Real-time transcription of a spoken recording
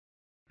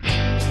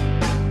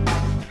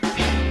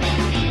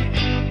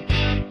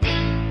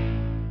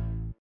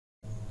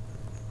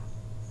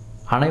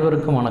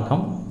அனைவருக்கும்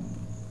வணக்கம்.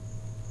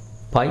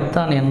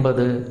 பைத்தான்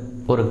என்பது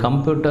ஒரு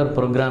கம்ப்யூட்டர்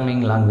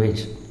ப்ரோக்ராமிங்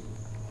லாங்குவேஜ்.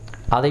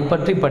 அதை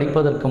பற்றி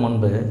படிப்பதற்கு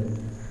முன்பு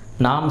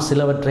நாம்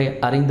சிலவற்றை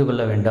அறிந்து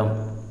கொள்ள வேண்டும்.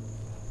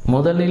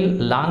 முதலில்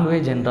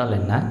லாங்குவேஜ் என்றால்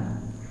என்ன,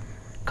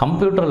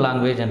 கம்ப்யூட்டர்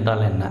லாங்குவேஜ்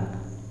என்றால் என்ன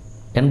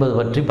என்பது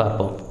பற்றி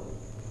பார்ப்போம்.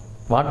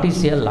 What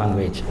is a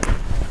language?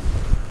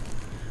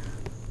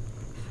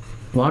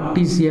 What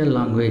is a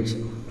language?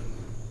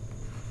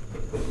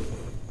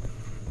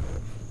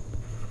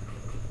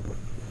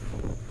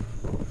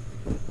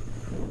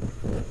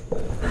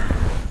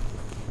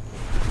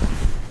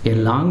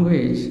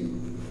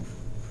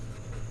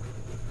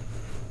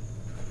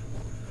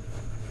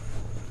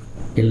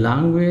 A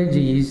language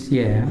is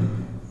a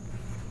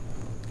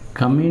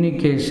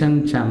communication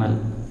channel.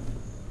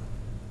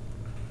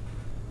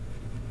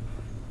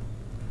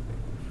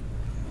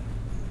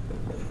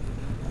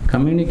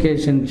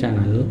 Communication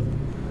channel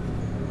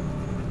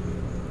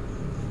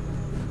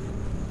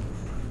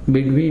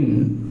between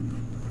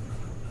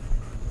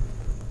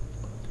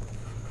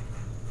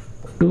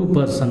two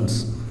persons.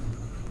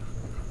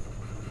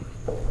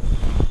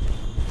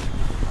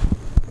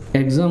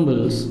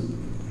 Examples: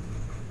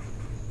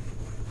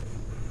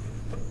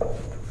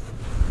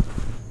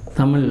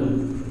 Tamil,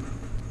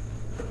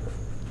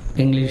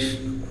 English,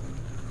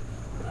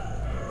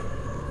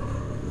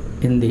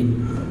 Hindi.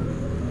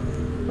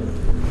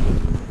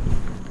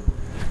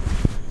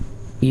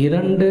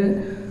 இரண்டு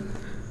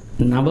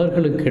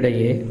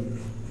நபர்களுக்கிடையே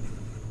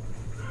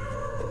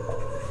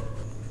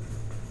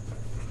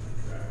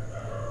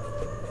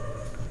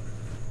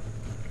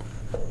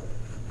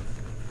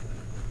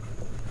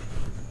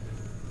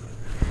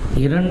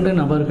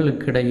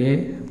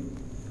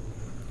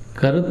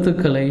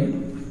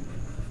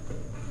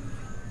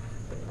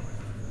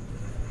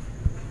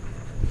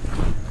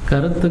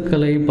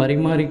கருத்துக்களை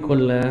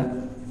பரிமாறிக்கொள்ள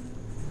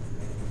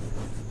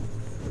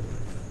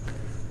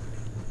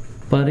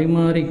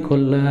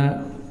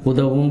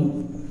உதவும்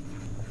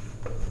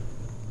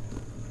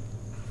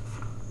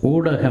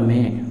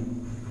ஊடகமே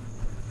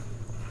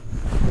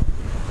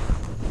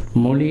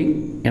மொழி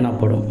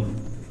எனப்படும்.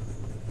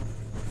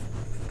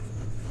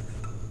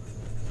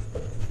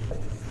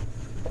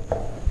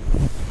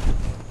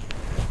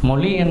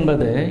 மொழி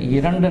என்பது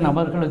இரண்டு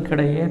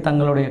நபர்களுக்கிடையே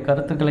தங்களுடைய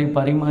கருத்துக்களை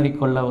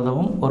பரிமாறிக்கொள்ள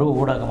உதவும் ஒரு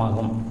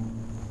ஊடகமாகும்.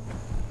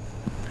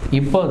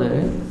 இப்போது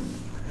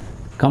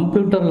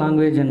கம்ப்யூட்டர்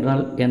லாங்குவேஜ்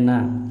என்றால்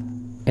என்ன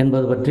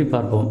என்பது பற்றி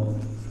பார்ப்போம்.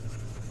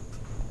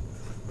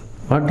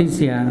 What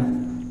is a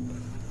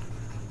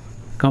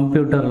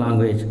computer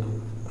language?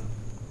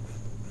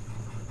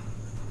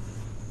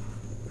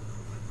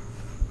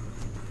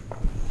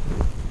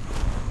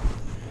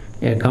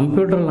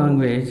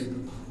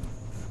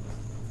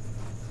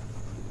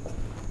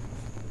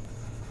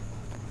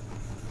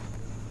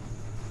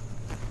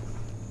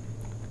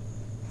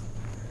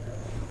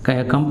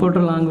 A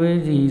computer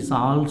language is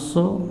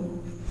also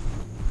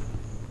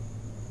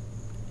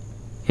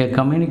a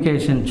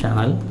communication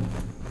channel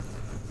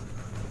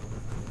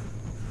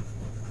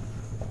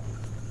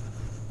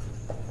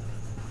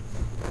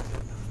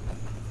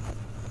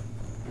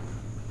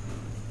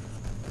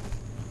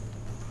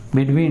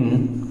between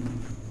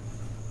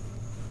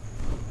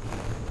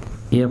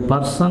a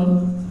person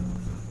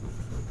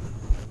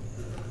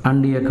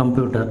and a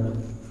computer.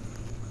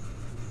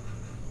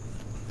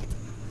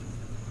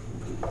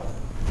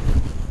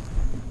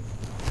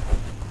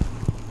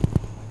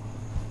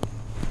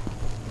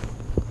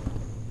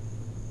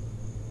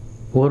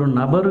 ஒரு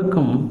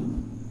நபருக்கும்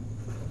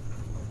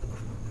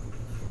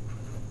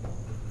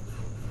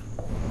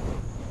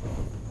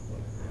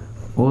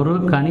ஒரு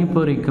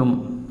கணிப்பொறிக்கும்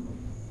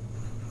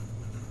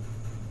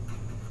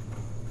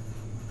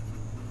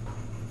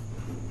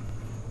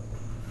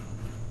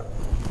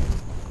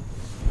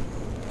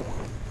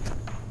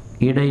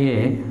இடையே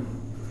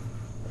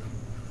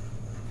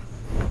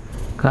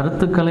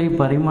கருத்துக்களை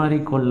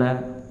பரிமாறிக்கொள்ள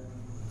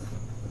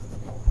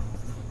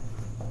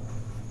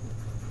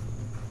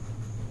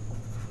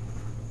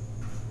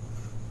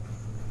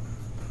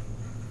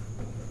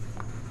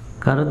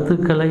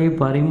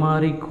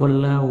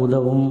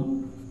உதவும்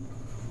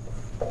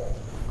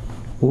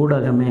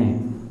ஊடகமே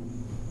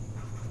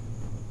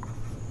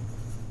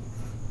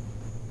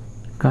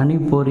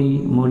கணிப்பொறி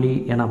மொழி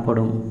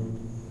எனப்படும்.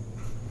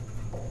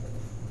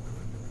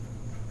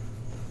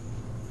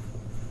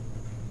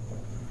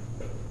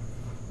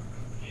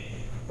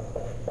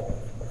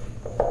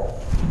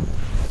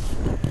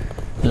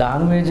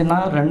 லாங்குவேஜ்னா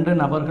ரெண்டு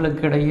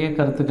நபர்களுக்கிடையே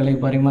கருத்துக்களை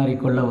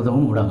பரிமாறிக்கொள்ள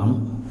உதவும் ஊடகம்.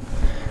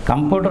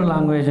 கம்ப்யூட்டர்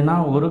லாங்குவேஜ்னா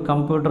ஒரு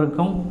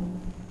கம்ப்யூட்டருக்கும்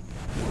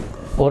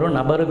ஒரு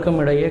நபருக்கும்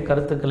இடையே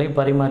கருத்துக்களை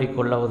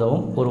பரிமாறிக்கொள்ள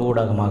உதவும் ஒரு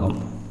ஊடகமாகும்.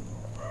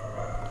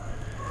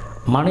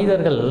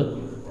 மனிதர்கள்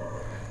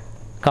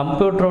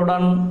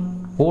கம்ப்யூட்டருடன்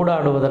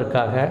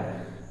ஊடாடுவதற்காக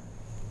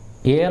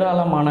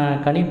ஏராளமான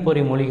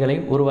கணிப்பொறி மொழிகளை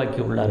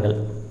உருவாக்கியுள்ளார்கள்.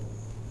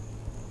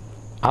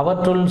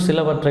 அவற்றுள்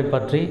சிலவற்றை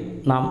பற்றி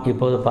நாம்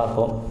இப்போது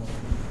பார்ப்போம்.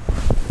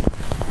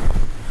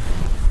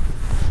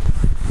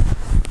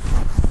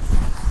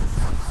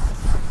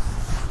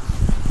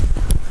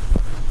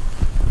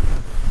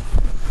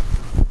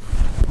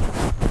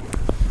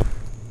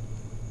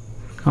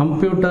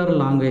 computer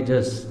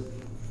languages.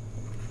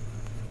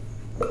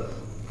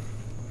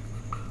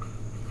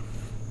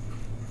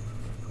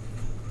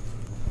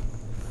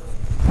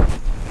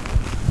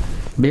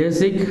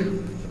 Basic,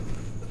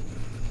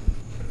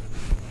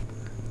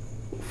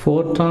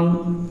 Fortran,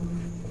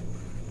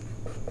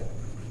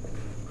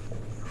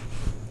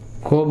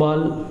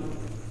 COBOL,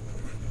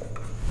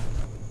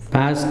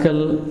 Pascal,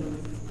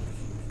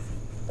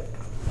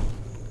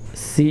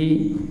 C,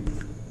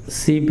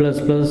 C++,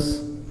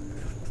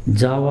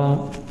 Java,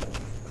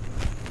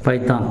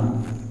 Python.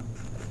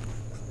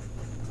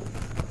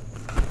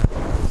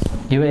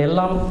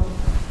 இவையெல்லாம்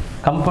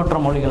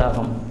கம்ப்யூட்டர்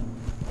மொழிகளாகும்.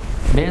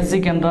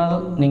 பேசிக் என்றால்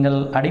நீங்கள்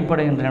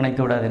அடிப்படை என்று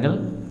நினைத்து விடாதீர்கள்.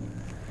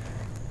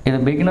 இது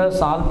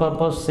beginners all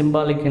purpose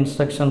symbolic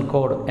instruction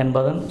code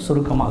என்பதன்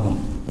சுருக்கமாகும்.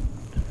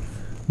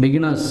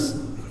 Beginners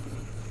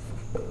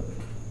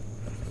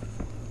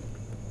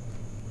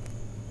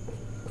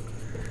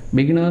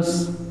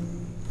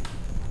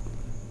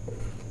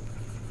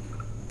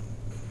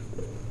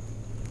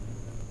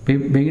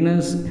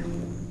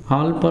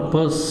all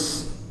purpose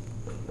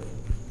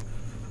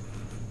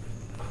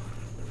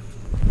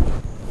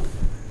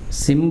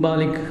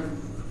symbolic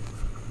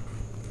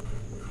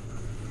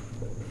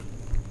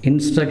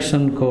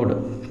instruction code.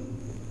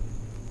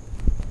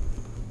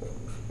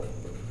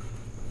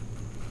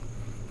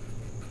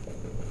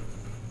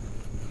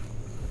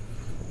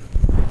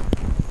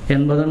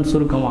 என்பதன்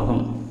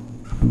சுருக்கமாகும்.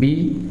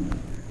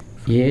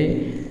 BASIC.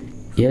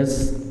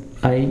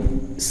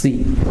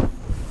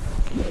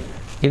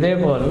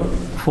 இதேபோல்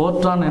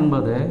ஃபோர்ட்ரான்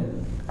என்பது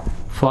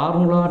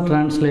ஃபார்முலா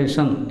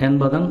டிரான்ஸ்லேஷன்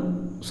என்பதன்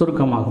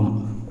சுருக்கமாகும்.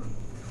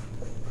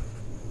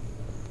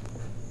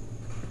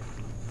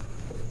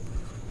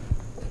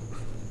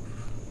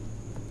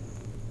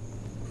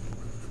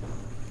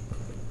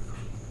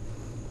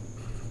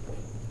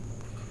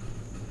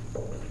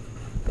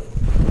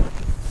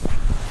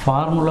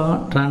 ஃபார்முலா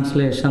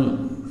டிரான்ஸ்லேஷன்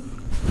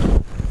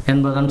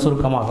என்பதன்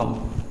சுருக்கமாகும்.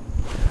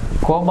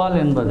 கோபால்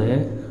என்பது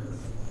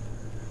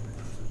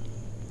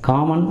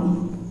common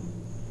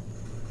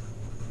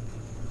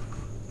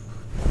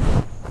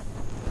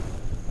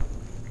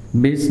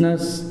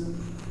business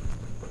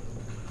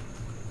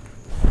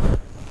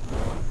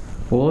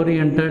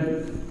oriented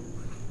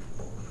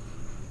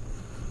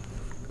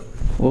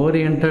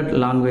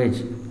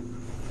language.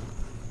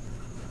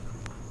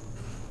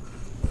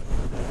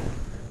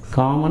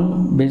 Common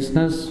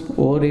business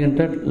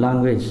oriented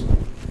language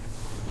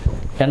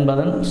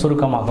என்பதன்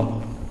சுருக்கமாகும்.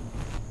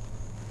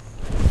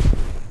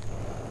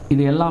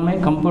 இது எல்லாமே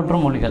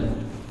கம்ப்யூட்டர் மொழிகள்.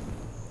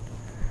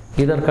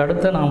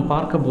 இதற்கடுத்து நாம்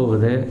பார்க்க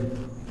போவது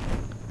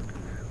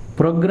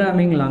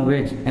ப்ரோக்ராமிங்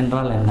லாங்குவேஜ்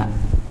என்றால் என்ன.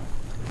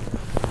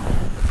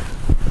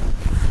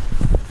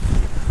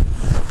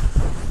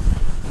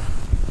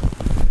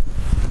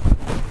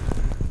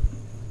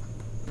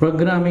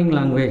 ப்ரோக்ராமிங்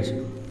லாங்குவேஜ்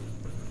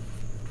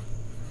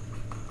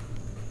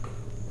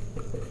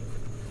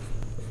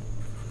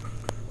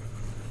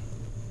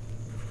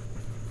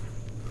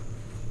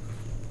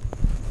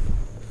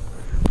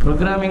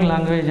ப்ரோக்ராமிங்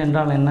லாங்குவேஜ்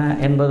என்றால் என்ன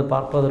என்பது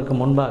பார்ப்பதற்கு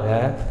முன்பாக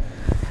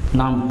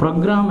நாம்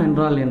ப்ரோக்ராம்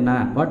என்றால் என்ன,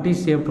 what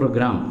is a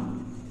program,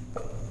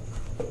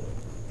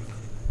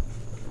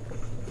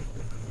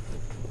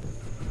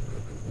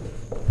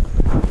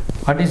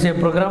 what is a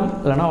program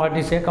இல்லைனா what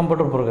is A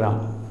computer program.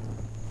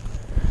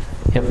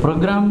 A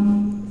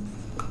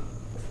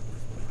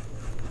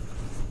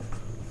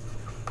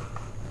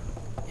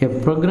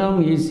program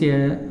is a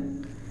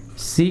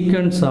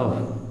sequence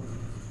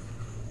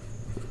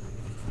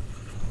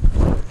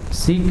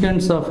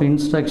of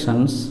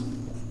instructions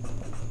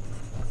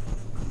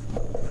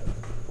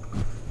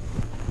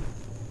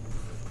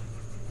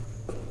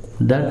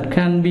that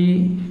can be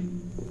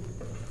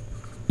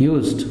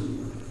used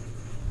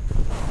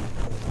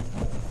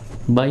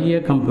by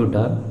a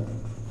computer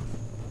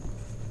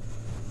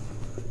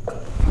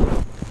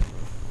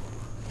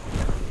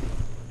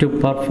to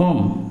perform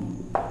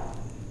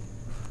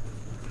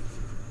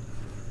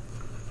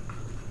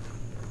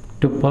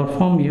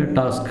a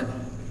task.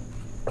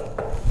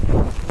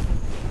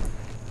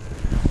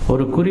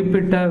 ஒரு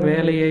குறிப்பிட்ட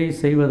வேலையை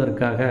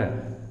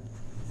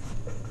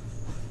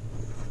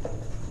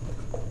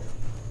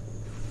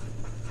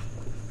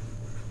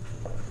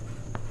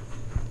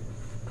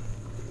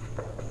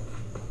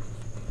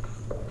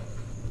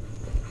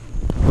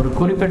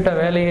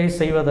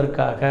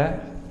செய்வதற்காக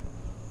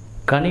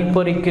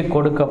கணிப்பொறிக்கு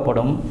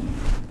கொடுக்கப்படும்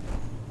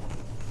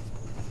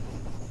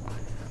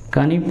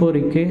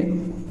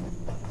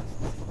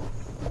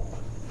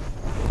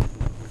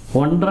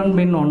ஒன்றன்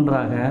பின்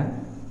ஒன்றாக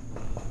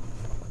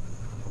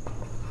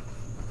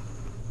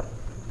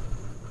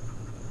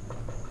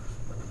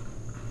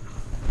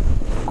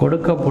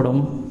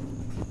கொடுக்கப்படும்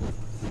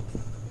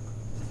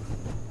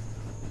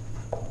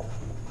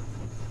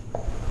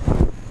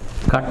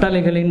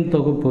கட்டளைகளின்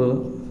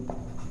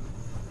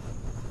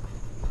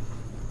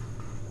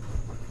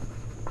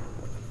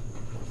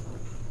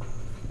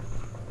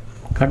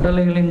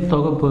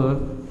தொகுப்பு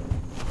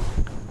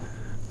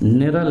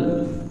நிரல்,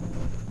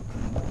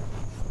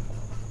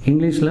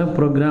 இங்கிலீஷில்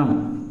ப்ரோக்ராம்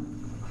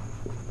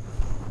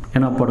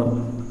எனப்படும்.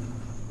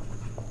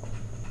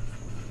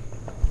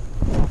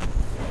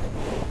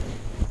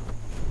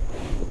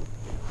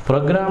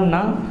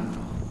 ப்ரோக்ராம்னா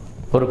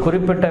ஒரு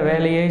குறிப்பிட்ட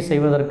வேலையை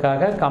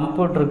செய்வதற்காக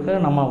கம்ப்யூட்டருக்கு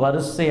நம்ம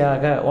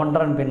வரிசையாக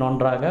ஒன்றன் பின்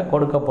ஒன்றாக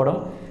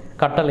கொடுக்கப்படும்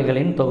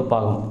கட்டளைகளின்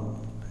தொகுப்பாகும்.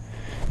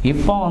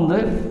 இப்போ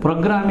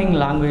ப்ரோக்ராமிங்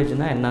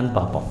லாங்குவேஜ்னால் என்னன்னு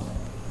பார்ப்போம்.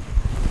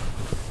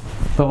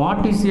 இப்போ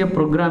what is a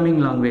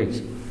programming language?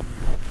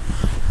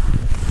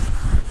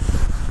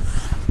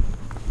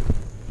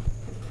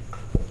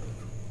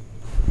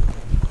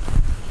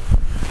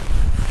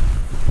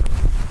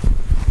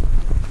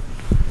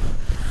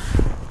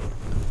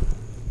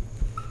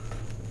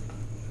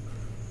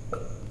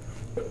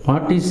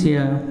 What is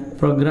a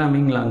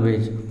programming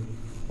language?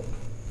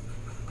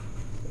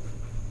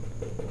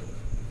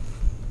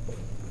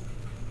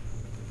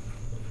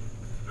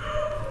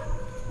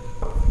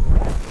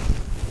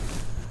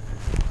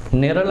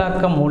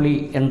 நிரலாக்க மொழி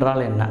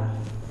என்றால் என்ன?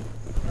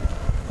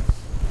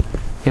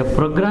 A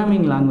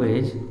programming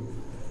language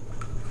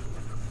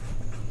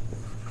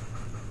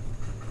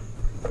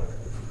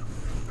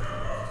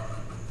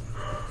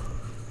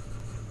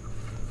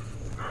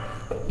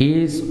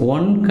is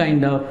one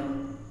kind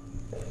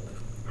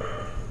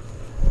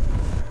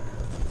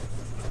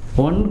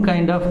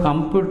of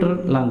computer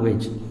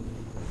language.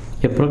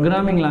 A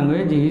programming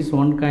language is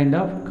one kind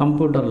of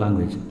computer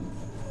language.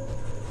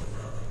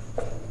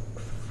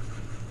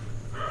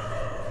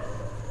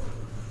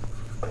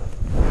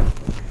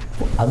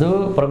 அது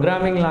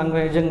ப்ரோக்ராமிங்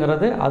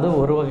லாங்குவேஜுங்கிறது அது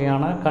ஒரு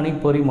வகையான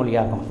கணிப்பொறி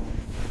மொழியாகும்.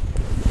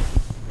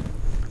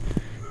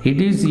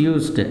 It is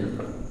used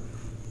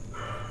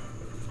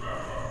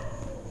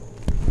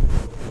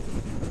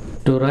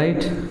to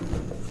right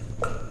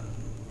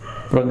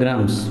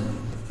programs.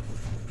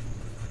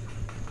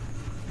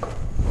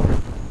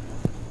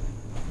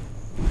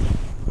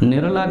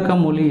 நிரலாக்க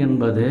மொழி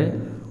என்பது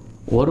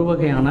ஒரு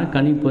வகையான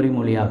கணிப்பொறி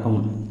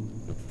மொழியாகும்.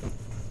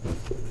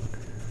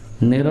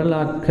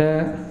 நிரலாக்க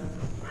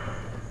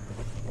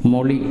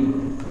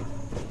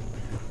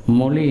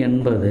மொழி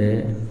என்பது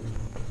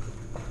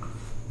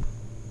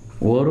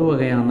ஒரு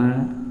வகையான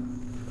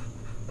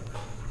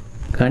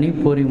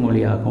கணிப்பொறி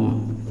மொழியாகும்.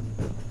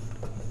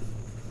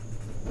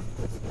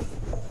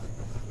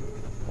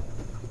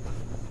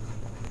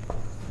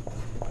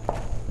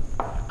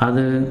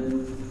 அது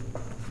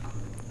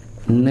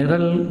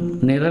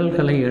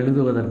நிரல்களை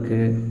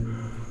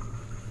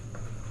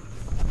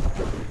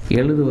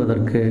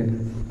எழுதுவதற்கு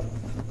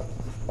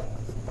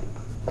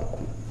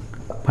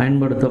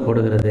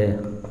பயன்படுத்தப்படுகிறது.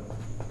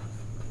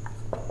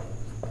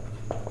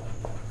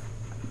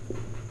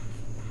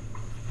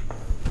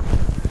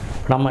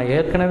 நம்ம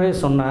ஏற்கனவே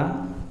சொன்ன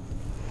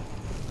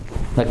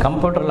இந்த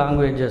கம்ப்யூட்டர்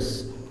லாங்குவேஜஸ்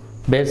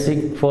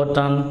பேசிக்,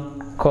 ஃபோர்டான்,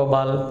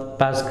 Gopal,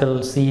 pascal,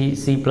 C++,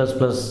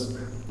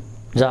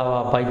 Java,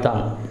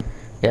 Python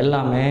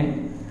எல்லாமே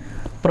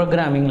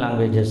ப்ரோக்ராமிங்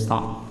லாங்குவேஜஸ்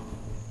தான்.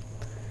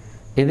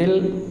 இதில்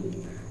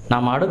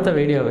நாம் அடுத்த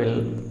வீடியோவில்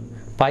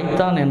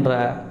பைத்தான் என்ற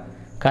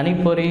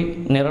கணிப்பொறி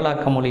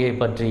நிரலாக்க மொழியை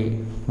பற்றி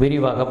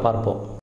விரிவாக பார்ப்போம்.